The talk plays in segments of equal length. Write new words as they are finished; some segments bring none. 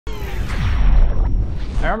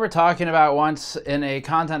I remember talking about once in a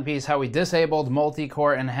content piece how we disabled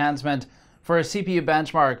multi-core enhancement for a CPU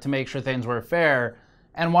benchmark to make sure things were fair.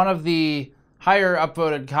 And one of the higher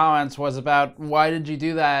upvoted comments was about, why did you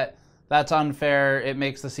do that? That's unfair. It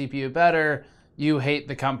makes the CPU better. You hate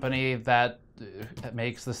the company that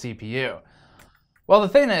makes the CPU. Well, the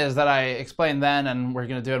thing is that I explained then, and we're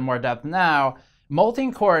going to do it in more depth now,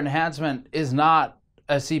 multi-core enhancement is not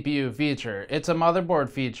a CPU feature. It's a motherboard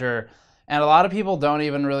feature. And a lot of people don't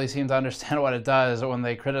even really seem to understand what it does when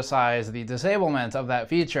they criticize the disablement of that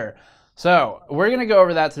feature. So we're going to go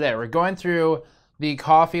over that today. We're going through the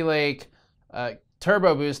Coffee Lake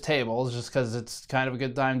Turbo Boost tables, just because it's kind of a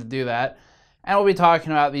good time to do that. And we'll be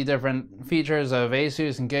talking about the different features of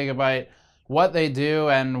ASUS and Gigabyte, what they do,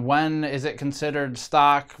 and when is it considered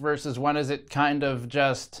stock versus when is it kind of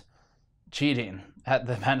just cheating at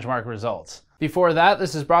the benchmark results. Before that,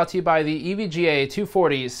 this is brought to you by the EVGA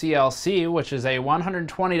 240 CLC, which is a $120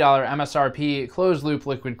 MSRP closed-loop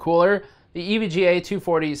liquid cooler. The EVGA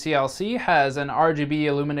 240 CLC has an RGB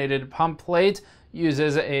illuminated pump plate,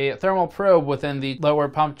 uses a thermal probe within the lower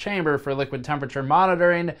pump chamber for liquid temperature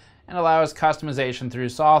monitoring, and allows customization through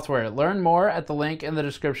software. Learn more at the link in the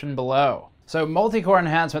description below. So multi-core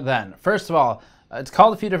enhancement then. First of all, it's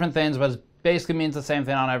called a few different things, but it basically means the same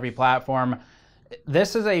thing on every platform.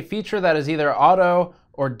 This is a feature that is either auto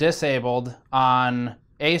or disabled on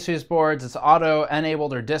ASUS boards. It's auto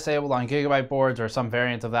enabled or disabled on Gigabyte boards, or some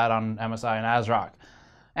variant of that on MSI and ASRock.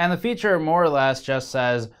 And the feature more or less just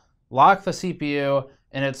says lock the CPU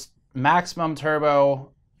in its maximum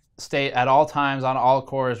turbo state at all times on all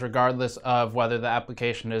cores, regardless of whether the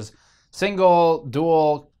application is single,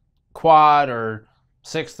 dual, quad, or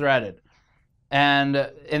 6-threaded. And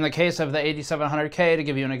in the case of the 8700K, to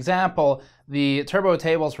give you an example, the turbo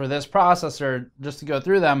tables for this processor, just to go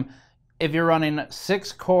through them, if you're running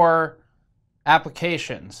 6-core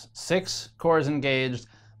applications, 6 cores engaged,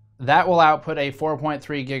 that will output a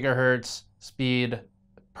 4.3 gigahertz speed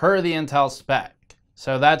per the Intel spec.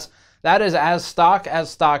 So that is as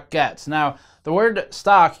stock gets. Now, the word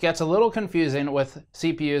stock gets a little confusing with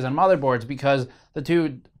CPUs and motherboards because the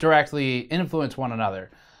two directly influence one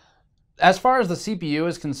another. As far as the CPU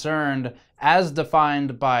is concerned, as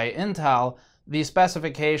defined by Intel, the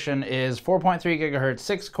specification is 4.3 gigahertz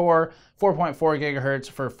 6-core, 4.4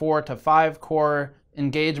 gigahertz for 4 to 5-core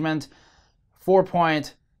engagement,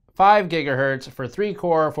 4.5 gigahertz for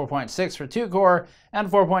 3-core, 4.6 for 2-core, and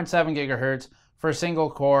 4.7 gigahertz for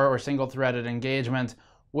single-core or single-threaded engagement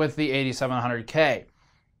with the 8700K.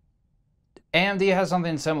 AMD has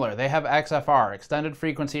something similar. They have XFR, Extended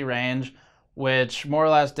Frequency Range, which more or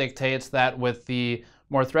less dictates that with the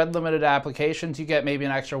more thread-limited applications, you get maybe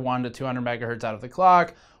an extra 1 to 200 megahertz out of the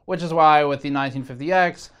clock, which is why with the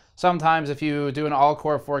 1950X, sometimes if you do an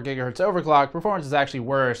all-core 4 gigahertz overclock, performance is actually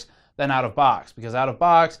worse than out of box, because out of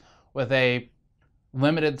box, with a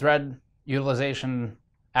limited thread utilization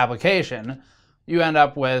application, you end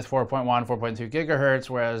up with 4.1, 4.2 gigahertz,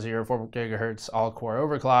 whereas your 4 gigahertz all-core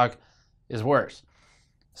overclock is worse.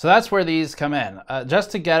 So that's where these come in.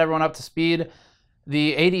 Just to get everyone up to speed,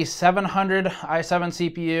 the 8700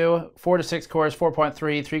 i7 CPU, 4 to 6 cores, 4.3,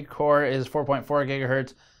 3-core is 4.4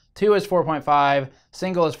 gigahertz, 2 is 4.5,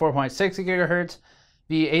 single is 4.6 gigahertz.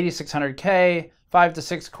 The 8600K, 5 to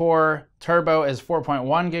 6 core turbo is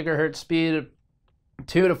 4.1 gigahertz speed,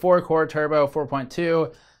 2 to 4 core turbo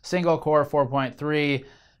 4.2, single core 4.3,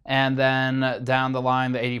 and then down the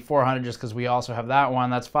line the 8400, just because we also have that one,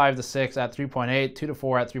 that's 5 to 6 at 3.8, 2 to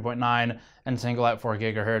 4 at 3.9, and single at 4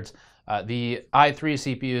 gigahertz. The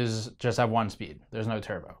i3 CPUs just have one speed. There's no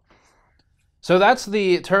turbo. So that's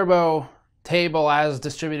the turbo table as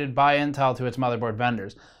distributed by Intel to its motherboard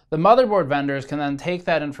vendors. The motherboard vendors can then take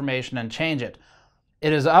that information and change it.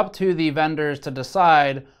 It is up to the vendors to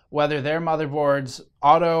decide whether their motherboards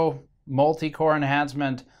auto multi-core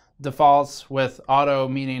enhancement defaults with auto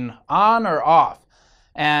meaning on or off.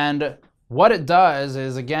 And what it does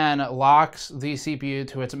is, again, locks the CPU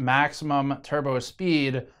to its maximum turbo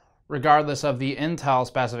speed regardless of the Intel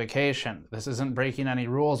specification. This isn't breaking any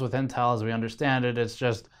rules with Intel as we understand it. It's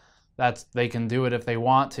just that they can do it if they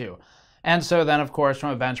want to. And so then, of course,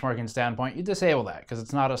 from a benchmarking standpoint, you disable that because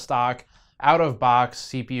it's not a stock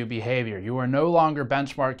out-of-box CPU behavior. You are no longer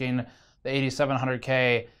benchmarking the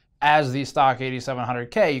 8700K as the stock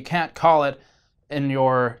 8700K. You can't call it in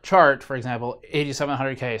your chart, for example,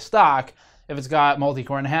 8700K stock if it's got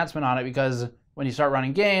multi-core enhancement on it, because when you start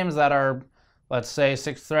running games that are, let's say,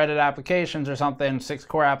 6-threaded applications or something,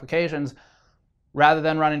 6-core applications, rather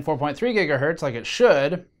than running 4.3 gigahertz like it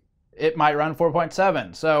should, it might run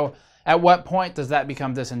 4.7. So at what point does that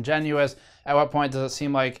become disingenuous? At what point does it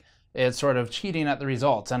seem like it's sort of cheating at the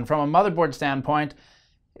results. And from a motherboard standpoint,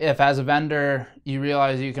 if as a vendor you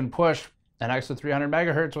realize you can push an extra 300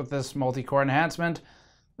 megahertz with this multi-core enhancement,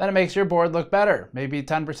 then it makes your board look better, maybe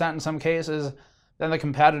 10% in some cases, than the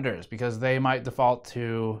competitors, because they might default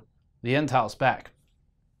to the Intel spec.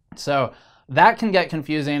 So that can get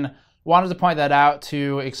confusing. Wanted to point that out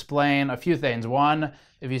to explain a few things. One,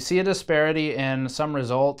 if you see a disparity in some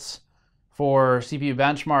results for CPU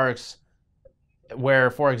benchmarks, where,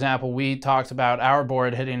 for example, we talked about our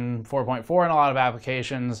board hitting 4.4 in a lot of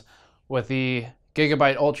applications with the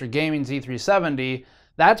Gigabyte Ultra Gaming Z370,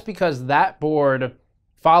 that's because that board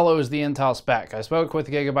follows the Intel spec. I spoke with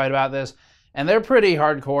Gigabyte about this, and they're pretty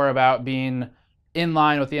hardcore about being in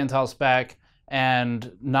line with the Intel spec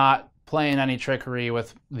and not playing any trickery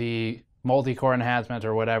with the multi-core enhancement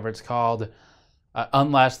or whatever it's called,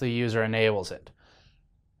 unless the user enables it.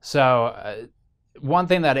 So one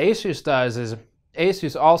thing that ASUS does is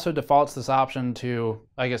ASUS also defaults this option to,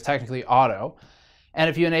 I guess, technically auto. And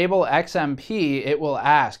if you enable XMP, it will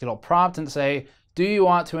ask, it'll prompt and say, do you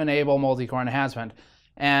want to enable multi-core enhancement?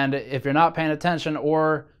 And if you're not paying attention,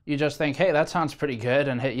 or you just think, hey, that sounds pretty good,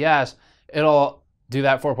 and hit yes, it'll do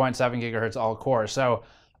that 4.7 gigahertz all core. So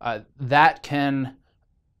that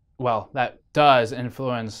does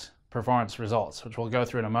influence performance results, which we'll go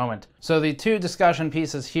through in a moment. So the two discussion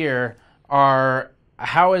pieces here are,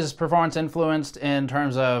 how is performance influenced in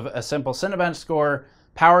terms of a simple Cinebench score,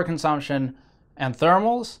 power consumption, and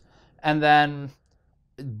thermals? And then,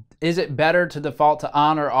 is it better to default to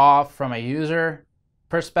on or off from a user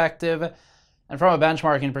perspective? And from a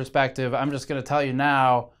benchmarking perspective, I'm just going to tell you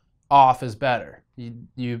now, off is better.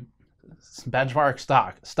 You benchmark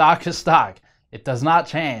stock. Stock is stock. It does not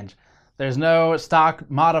change. There's no stock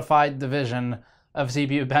modified division of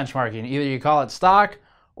CPU benchmarking. Either you call it stock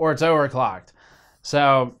or it's overclocked.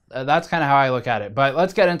 So that's kind of how I look at it. But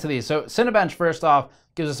let's get into these. So Cinebench, first off,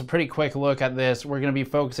 gives us a pretty quick look at this. We're going to be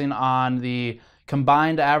focusing on the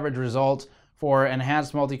combined average results for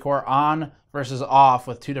enhanced multi-core on versus off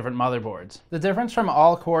with two different motherboards. The difference from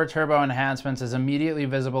all-core turbo enhancements is immediately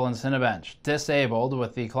visible in Cinebench. Disabled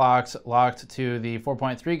with the clocks locked to the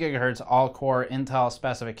 4.3 gigahertz all-core Intel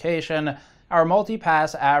specification, our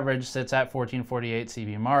multi-pass average sits at 1448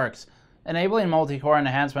 CV marks. Enabling multi-core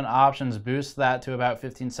enhancement options boosts that to about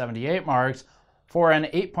 1578 marks for an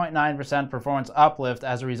 8.9% performance uplift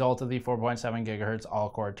as a result of the 4.7 gigahertz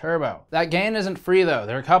all-core turbo. That gain isn't free though.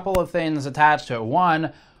 There are a couple of things attached to it.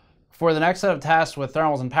 One, for the next set of tests with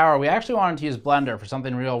thermals and power, we actually wanted to use Blender for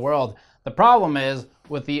something real world. The problem is,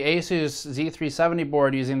 with the ASUS Z370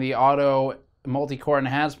 board using the auto multi-core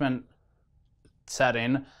enhancement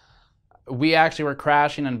setting, we actually were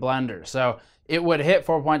crashing in Blender. So it would hit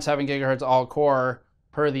 4.7 gigahertz all-core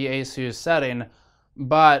per the ASUS setting,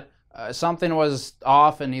 but something was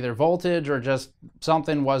off in either voltage or just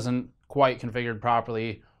something wasn't quite configured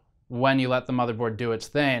properly when you let the motherboard do its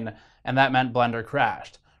thing, and that meant Blender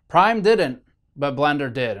crashed. Prime didn't, but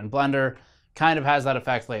Blender did, and Blender kind of has that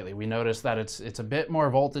effect lately. We noticed that it's a bit more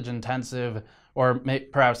voltage intensive, or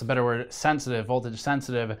perhaps a better word, sensitive, voltage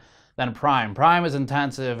sensitive, than Prime. Prime is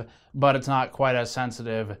intensive, but it's not quite as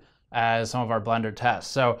sensitive as some of our Blender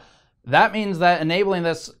tests. So that means that enabling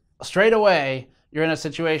this straight away, you're in a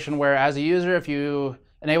situation where, as a user, if you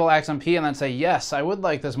enable XMP and then say, yes, I would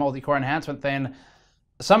like this multi-core enhancement thing,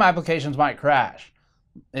 some applications might crash.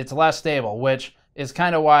 It's less stable, which is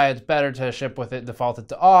kind of why it's better to ship with it defaulted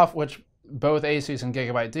to off, which both ASUS and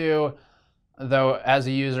Gigabyte do, though as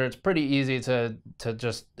a user, it's pretty easy to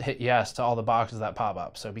just hit yes to all the boxes that pop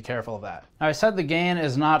up, so be careful of that. Now, I said the gain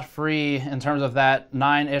is not free in terms of that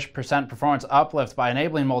 9-ish% performance uplift by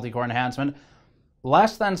enabling multi-core enhancement.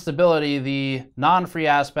 Less than stability, the non-free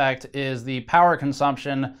aspect is the power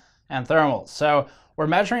consumption and thermals. So we're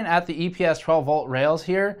measuring at the EPS 12-volt rails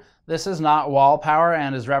here. This is not wall power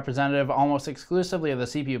and is representative almost exclusively of the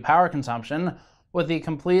CPU power consumption. With the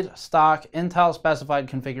complete stock Intel specified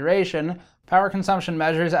configuration, power consumption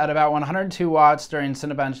measures at about 102 watts during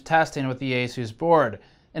Cinebench testing with the ASUS board.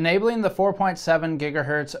 Enabling the 4.7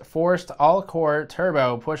 gigahertz forced all-core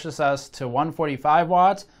turbo pushes us to 145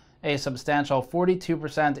 watts, a substantial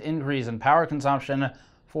 42% increase in power consumption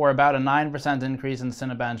for about a 9% increase in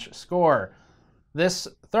Cinebench score. This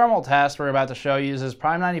thermal test we're about to show uses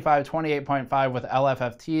Prime 95 28.5 with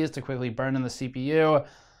LFFTs to quickly burn in the CPU.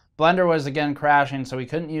 Blender was again crashing, so we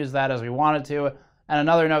couldn't use that as we wanted to. And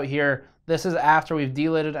another note here, this is after we've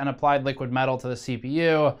delidded and applied liquid metal to the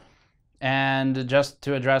CPU. And just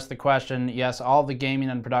to address the question, yes, all the gaming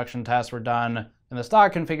and production tests were done in the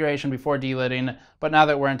stock configuration before delidding, but now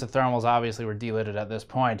that we're into thermals, obviously we're delidded at this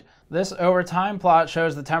point. This over time plot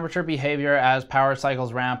shows the temperature behavior as power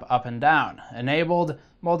cycles ramp up and down. Enabled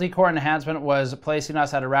multi-core enhancement was placing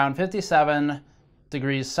us at around 57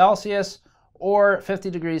 degrees Celsius or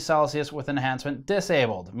 50 degrees Celsius with enhancement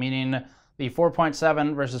disabled, meaning the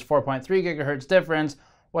 4.7 versus 4.3 gigahertz difference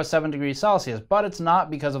was 7 degrees Celsius, but it's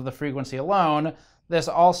not because of the frequency alone. This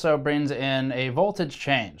also brings in a voltage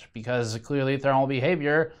change because clearly thermal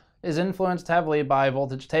behavior is influenced heavily by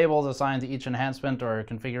voltage tables assigned to each enhancement or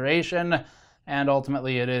configuration, and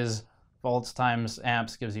ultimately it is volts times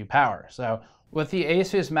amps gives you power. So with the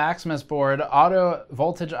ASUS Maximus board, auto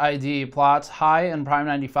voltage ID plots high in Prime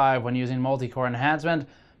 95 when using multi-core enhancement,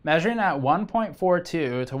 measuring at 1.42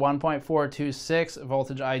 to 1.426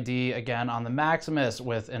 voltage ID again on the Maximus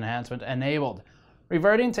with enhancement enabled.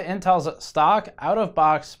 Reverting to Intel's stock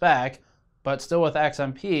out-of-box spec, but still with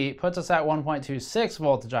XMP, puts us at 1.26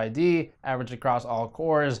 voltage ID, averaged across all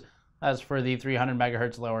cores. As for the 300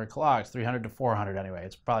 megahertz lower clocks, 300 to 400 anyway.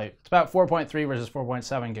 It's about 4.3 versus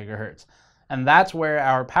 4.7 gigahertz. And that's where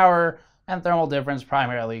our power and thermal difference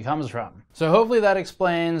primarily comes from. So hopefully that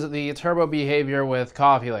explains the turbo behavior with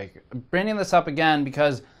Coffee Lake. Bringing this up again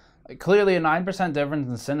because clearly a 9%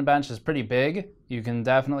 difference in Cinebench is pretty big. You can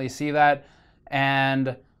definitely see that.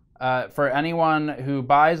 And for anyone who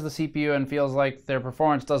buys the CPU and feels like their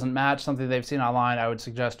performance doesn't match something they've seen online, I would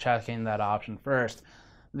suggest checking that option first.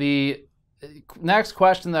 The next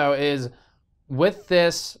question though is, with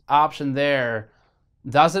this option there,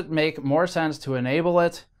 does it make more sense to enable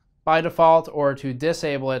it by default or to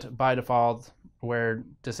disable it by default, where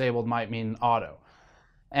disabled might mean auto?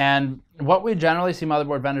 And what we generally see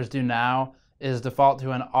motherboard vendors do now is default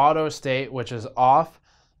to an auto state, which is off.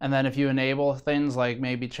 And then if you enable things like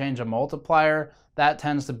maybe change a multiplier, that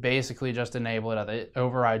tends to basically just enable it. It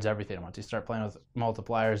overrides everything once you start playing with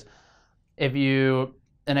multipliers. If you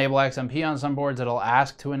enable XMP on some boards, it'll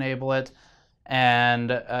ask to enable it.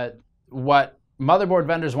 And what motherboard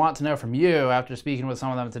vendors want to know from you, after speaking with some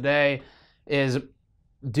of them today, is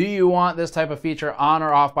do you want this type of feature on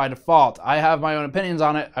or off by default? I have my own opinions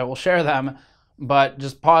on it. I will share them. But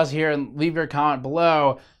just pause here and leave your comment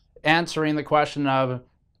below answering the question of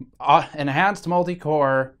enhanced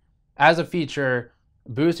multi-core as a feature,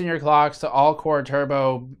 boosting your clocks to all-core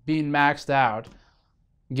turbo, being maxed out.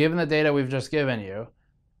 Given the data we've just given you,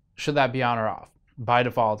 should that be on or off by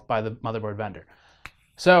default by the motherboard vendor?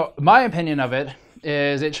 So my opinion of it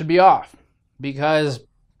is it should be off, because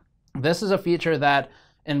this is a feature that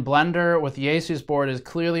in Blender with the ASUS board is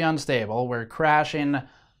clearly unstable, where crashing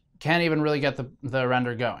can't even really get the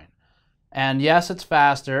render going. And yes, it's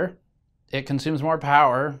faster, it consumes more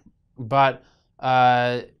power, but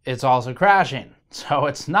it's also crashing. So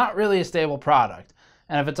it's not really a stable product.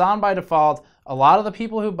 And if it's on by default, a lot of the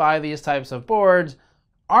people who buy these types of boards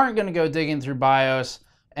aren't going to go digging through BIOS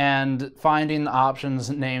and finding options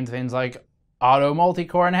named things like auto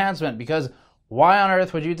multi-core enhancement, because why on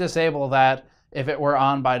earth would you disable that if it were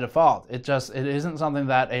on by default? It isn't something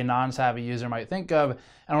that a non-savvy user might think of.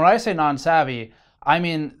 And when I say non-savvy, I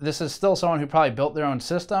mean this is still someone who probably built their own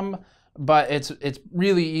system, but it's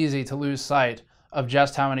really easy to lose sight of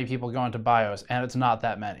just how many people go into BIOS, and it's not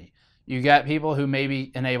that many. You get people who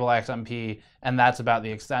maybe enable XMP, and that's about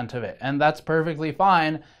the extent of it. And that's perfectly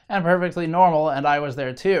fine and perfectly normal, and I was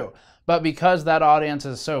there too. But because that audience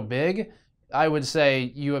is so big, I would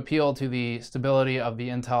say you appeal to the stability of the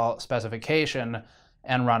Intel specification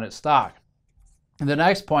and run it stock. The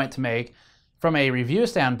next point to make, from a review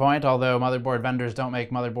standpoint, although motherboard vendors don't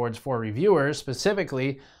make motherboards for reviewers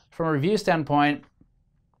specifically, from a review standpoint,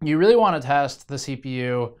 you really want to test the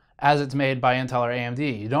CPU as it's made by Intel or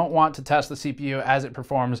AMD. You don't want to test the CPU as it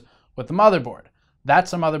performs with the motherboard.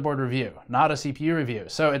 That's a motherboard review, not a CPU review.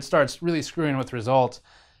 So it starts really screwing with results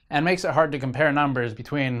and makes it hard to compare numbers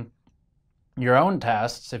between your own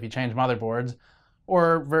tests, if you change motherboards,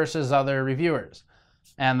 or versus other reviewers.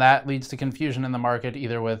 And that leads to confusion in the market,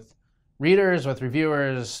 either with readers, with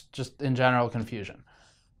reviewers, just in general confusion.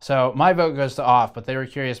 So my vote goes to off, but they were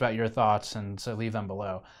curious about your thoughts, and so leave them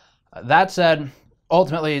below. That said,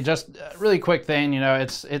 ultimately, just a really quick thing,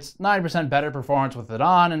 it's 9% better performance with it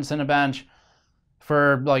on in Cinebench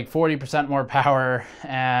for like 40% more power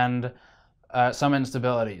and some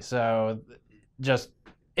instability. So just,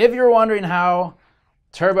 if you're wondering how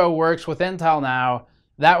turbo works with Intel now,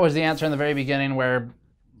 that was the answer in the very beginning, where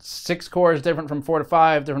 6 cores different from 4 to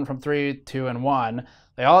 5, different from 3, 2, and 1.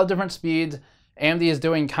 They all have different speeds. AMD is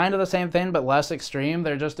doing kind of the same thing, but less extreme.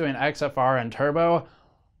 They're just doing XFR and turbo,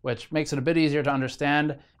 which makes it a bit easier to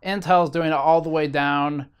understand. Intel's doing it all the way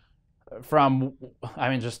down from,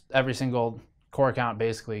 just every single core count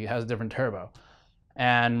basically has a different turbo.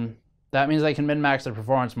 And that means they can min-max their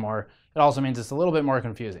performance more. It also means it's a little bit more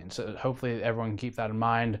confusing. So hopefully everyone can keep that in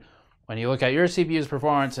mind. When you look at your CPU's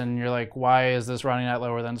performance and you're like, why is this running at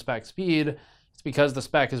lower than spec speed? It's because the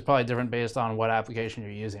spec is probably different based on what application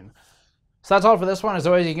you're using. So that's all for this one. As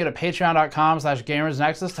always, you can go to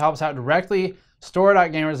patreon.com/gamersnexus to help us out directly.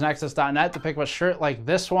 Store.gamersnexus.net to pick up a shirt like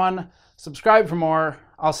this one. Subscribe for more.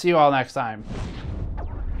 I'll see you all next time.